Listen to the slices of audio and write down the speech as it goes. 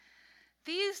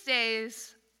These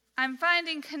days, I'm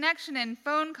finding connection in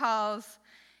phone calls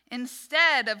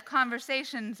instead of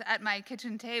conversations at my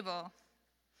kitchen table.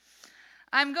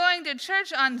 I'm going to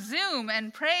church on Zoom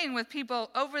and praying with people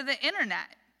over the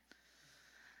internet.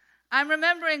 I'm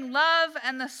remembering love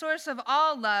and the source of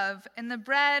all love in the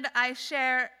bread I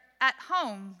share at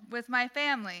home with my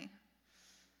family.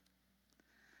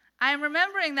 I am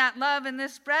remembering that love in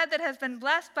this bread that has been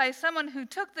blessed by someone who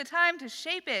took the time to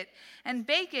shape it and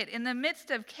bake it in the midst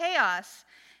of chaos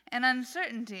and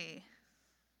uncertainty.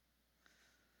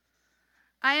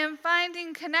 I am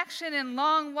finding connection in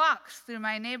long walks through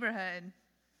my neighborhood,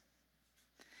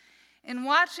 in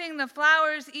watching the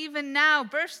flowers even now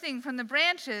bursting from the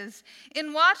branches,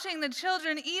 in watching the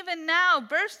children even now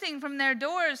bursting from their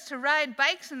doors to ride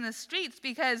bikes in the streets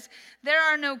because there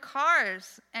are no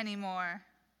cars anymore.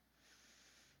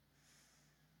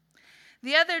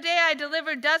 The other day I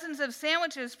delivered dozens of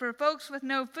sandwiches for folks with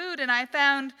no food, and I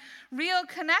found real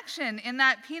connection in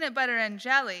that peanut butter and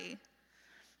jelly,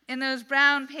 in those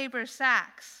brown paper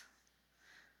sacks.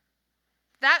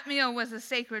 That meal was a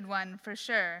sacred one for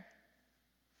sure.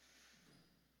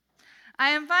 I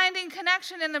am finding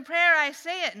connection in the prayer I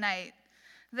say at night,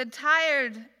 the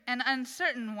tired and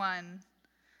uncertain one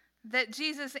that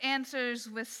Jesus answers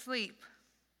with sleep.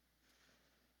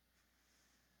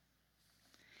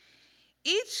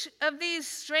 Each of these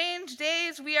strange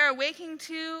days we are waking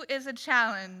to is a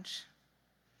challenge.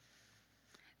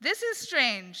 This is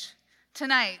strange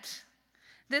tonight,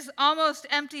 this almost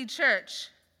empty church.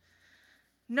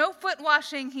 No foot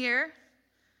washing here,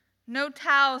 no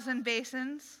towels and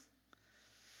basins.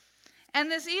 And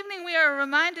this evening we are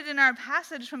reminded in our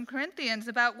passage from Corinthians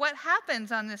about what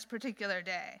happens on this particular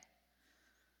day.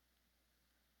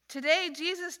 Today,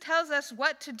 Jesus tells us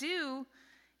what to do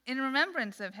in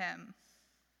remembrance of him.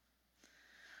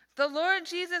 The Lord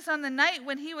Jesus, on the night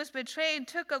when he was betrayed,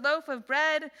 took a loaf of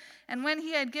bread, and when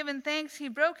he had given thanks, he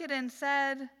broke it and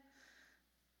said,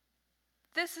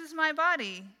 "This is my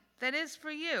body that is for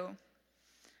you.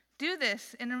 Do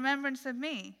this in remembrance of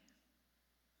me."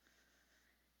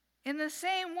 In the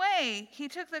same way, he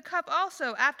took the cup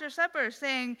also after supper,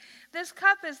 saying, "This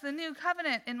cup is the new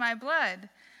covenant in my blood.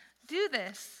 Do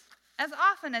this as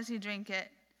often as you drink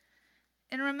it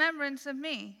in remembrance of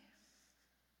me."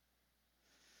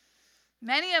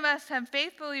 Many of us have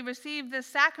faithfully received this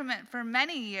sacrament for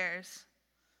many years,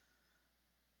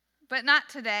 but not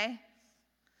today.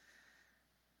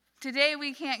 Today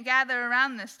we can't gather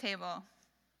around this table.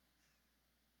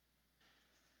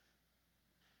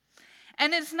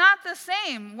 And it's not the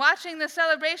same watching the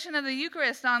celebration of the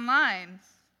Eucharist online.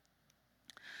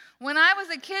 When I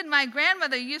was a kid, my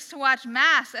grandmother used to watch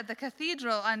Mass at the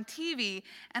cathedral on TV,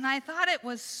 and I thought it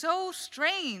was so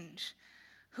strange.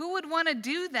 Who would want to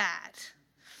do that?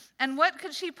 And what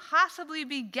could she possibly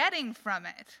be getting from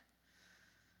it?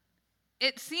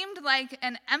 It seemed like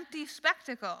an empty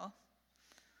spectacle.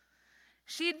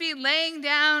 She'd be laying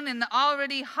down in the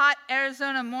already hot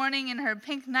Arizona morning in her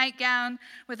pink nightgown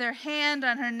with her hand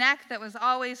on her neck that was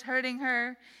always hurting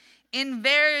her,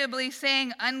 invariably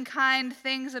saying unkind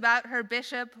things about her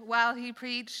bishop while he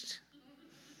preached.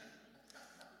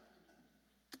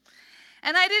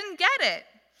 And I didn't get it.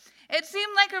 It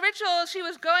seemed like a ritual she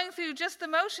was going through just the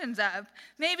motions of,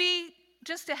 maybe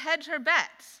just to hedge her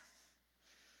bets.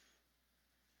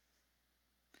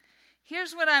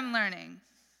 Here's what I'm learning.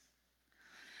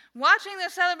 Watching the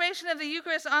celebration of the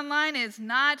Eucharist online is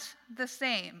not the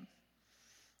same.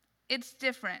 It's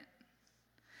different.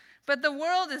 But the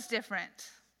world is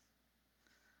different.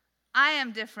 I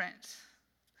am different.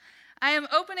 I am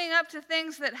opening up to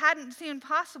things that hadn't seemed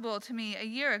possible to me a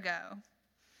year ago.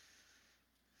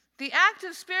 The act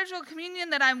of spiritual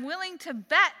communion that I'm willing to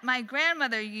bet my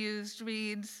grandmother used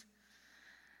reads,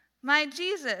 "My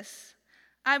Jesus,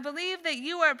 I believe that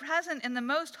you are present in the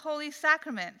most holy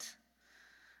sacrament.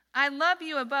 I love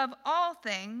you above all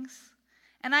things,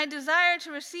 and I desire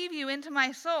to receive you into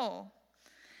my soul.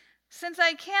 Since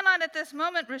I cannot at this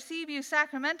moment receive you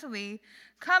sacramentally,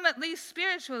 come at least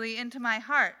spiritually into my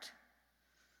heart.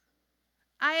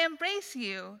 I embrace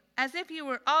you as if you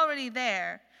were already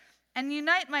there, and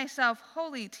unite myself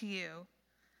wholly to you.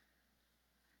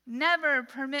 Never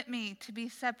permit me to be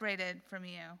separated from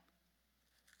you.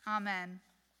 Amen."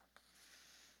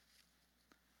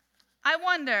 I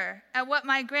wonder at what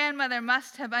my grandmother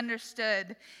must have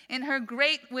understood in her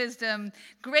great wisdom,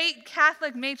 great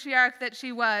Catholic matriarch that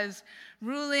she was,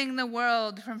 ruling the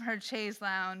world from her chaise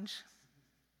lounge.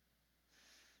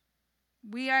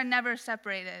 We are never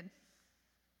separated.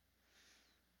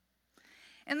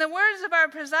 In the words of our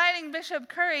presiding Bishop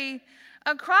Curry,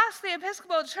 Across the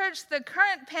Episcopal Church, the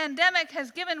current pandemic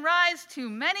has given rise to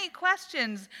many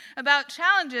questions about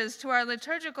challenges to our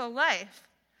liturgical life.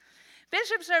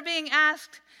 Bishops are being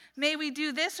asked, may we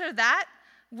do this or that?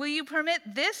 Will you permit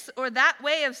this or that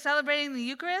way of celebrating the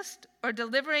Eucharist or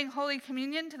delivering Holy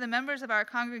Communion to the members of our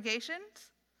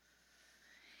congregations?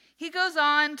 He goes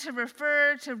on to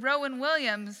refer to Rowan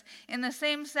Williams in the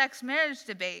same-sex marriage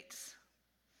debates.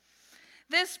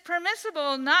 This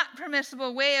permissible, not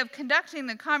permissible way of conducting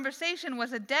the conversation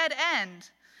was a dead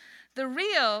end. The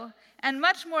real and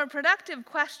much more productive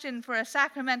question for a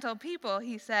sacramental people,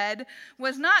 he said,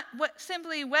 was not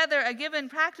simply whether a given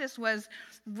practice was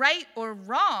right or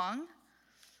wrong,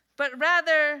 but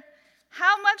rather,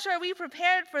 how much are we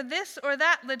prepared for this or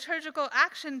that liturgical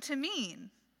action to mean?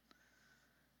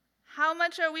 How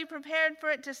much are we prepared for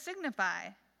it to signify?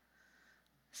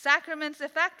 Sacraments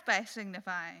affect by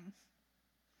signifying.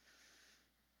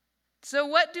 So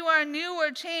what do our new or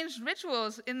changed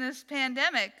rituals in this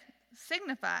pandemic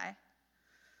signify?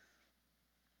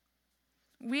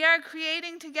 We are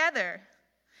creating together.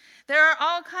 There are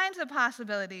all kinds of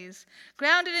possibilities,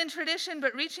 grounded in tradition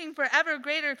but reaching for ever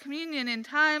greater communion in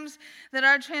times that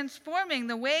are transforming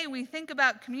the way we think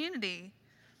about community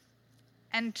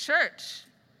and church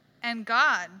and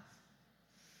God.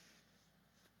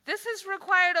 This has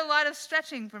required a lot of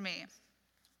stretching for me.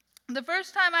 The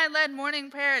first time I led morning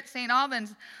prayer at St.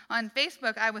 Albans on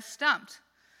Facebook, I was stumped.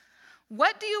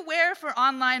 What do you wear for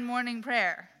online morning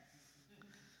prayer?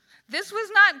 This was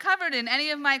not covered in any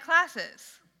of my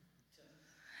classes.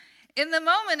 In the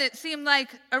moment, it seemed like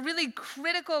a really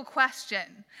critical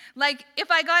question. Like, if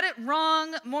I got it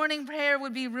wrong, morning prayer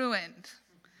would be ruined.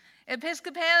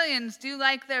 Episcopalians do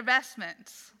like their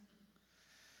vestments.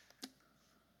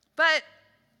 But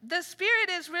the Spirit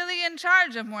is really in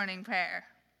charge of morning prayer.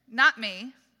 Not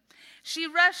me. She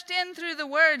rushed in through the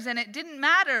words, and it didn't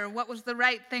matter what was the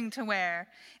right thing to wear.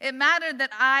 It mattered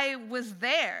that I was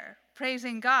there,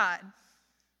 praising God.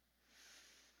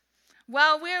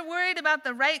 While we're worried about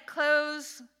the right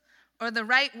clothes or the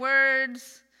right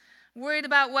words, worried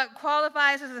about what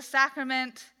qualifies as a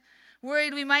sacrament,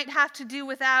 worried we might have to do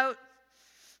without,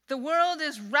 the world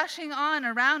is rushing on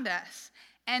around us,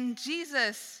 and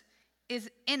Jesus is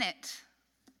in it.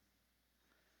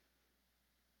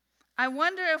 I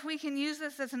wonder if we can use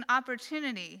this as an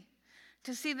opportunity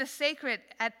to see the sacred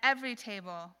at every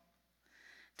table,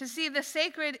 to see the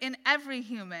sacred in every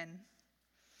human,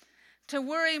 to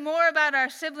worry more about our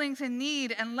siblings in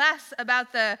need and less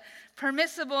about the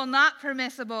permissible, not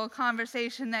permissible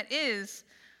conversation that is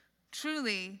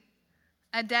truly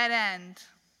a dead end.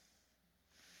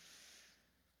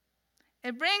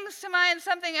 It brings to mind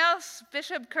something else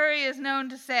Bishop Curry is known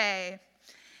to say.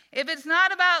 If it's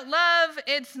not about love,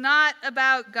 it's not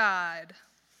about God.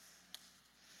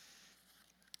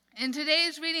 In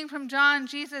today's reading from John,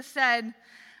 Jesus said,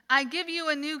 I give you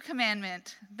a new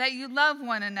commandment, that you love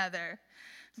one another.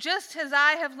 Just as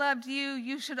I have loved you,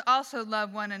 you should also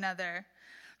love one another.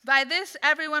 By this,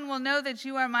 everyone will know that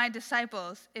you are my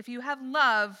disciples, if you have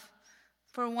love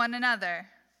for one another.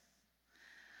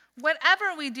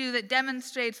 Whatever we do that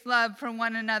demonstrates love for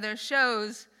one another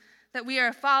shows that we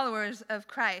are followers of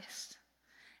Christ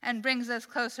and brings us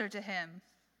closer to him.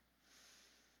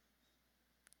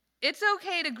 It's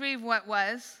okay to grieve what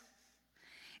was.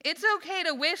 It's okay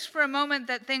to wish for a moment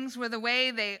that things were the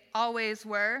way they always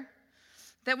were,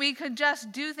 that we could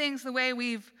just do things the way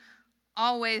we've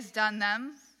always done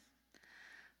them.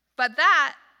 But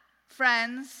that,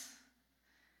 friends,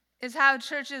 is how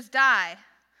churches die,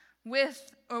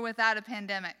 with or without a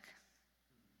pandemic.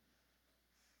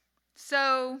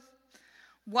 So,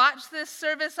 watch this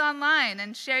service online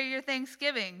and share your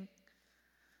Thanksgiving.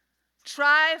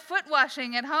 Try foot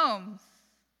washing at home.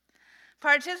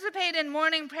 Participate in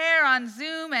morning prayer on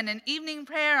Zoom and in evening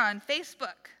prayer on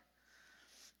Facebook.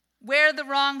 Wear the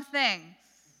wrong thing.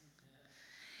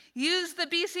 Use the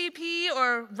BCP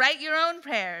or write your own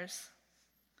prayers.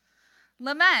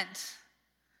 Lament.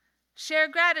 Share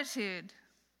gratitude.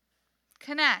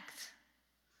 Connect.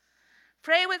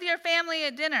 Pray with your family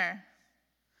at dinner.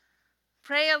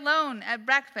 Pray alone at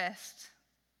breakfast.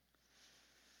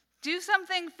 Do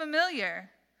something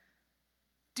familiar.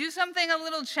 Do something a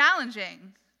little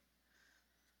challenging.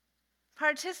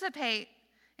 Participate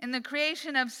in the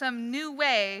creation of some new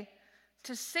way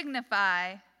to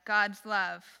signify God's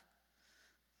love.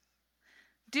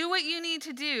 Do what you need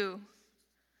to do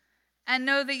and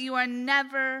know that you are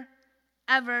never,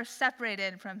 ever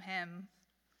separated from him.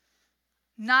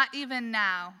 Not even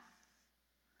now.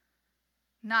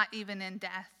 Not even in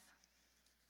death.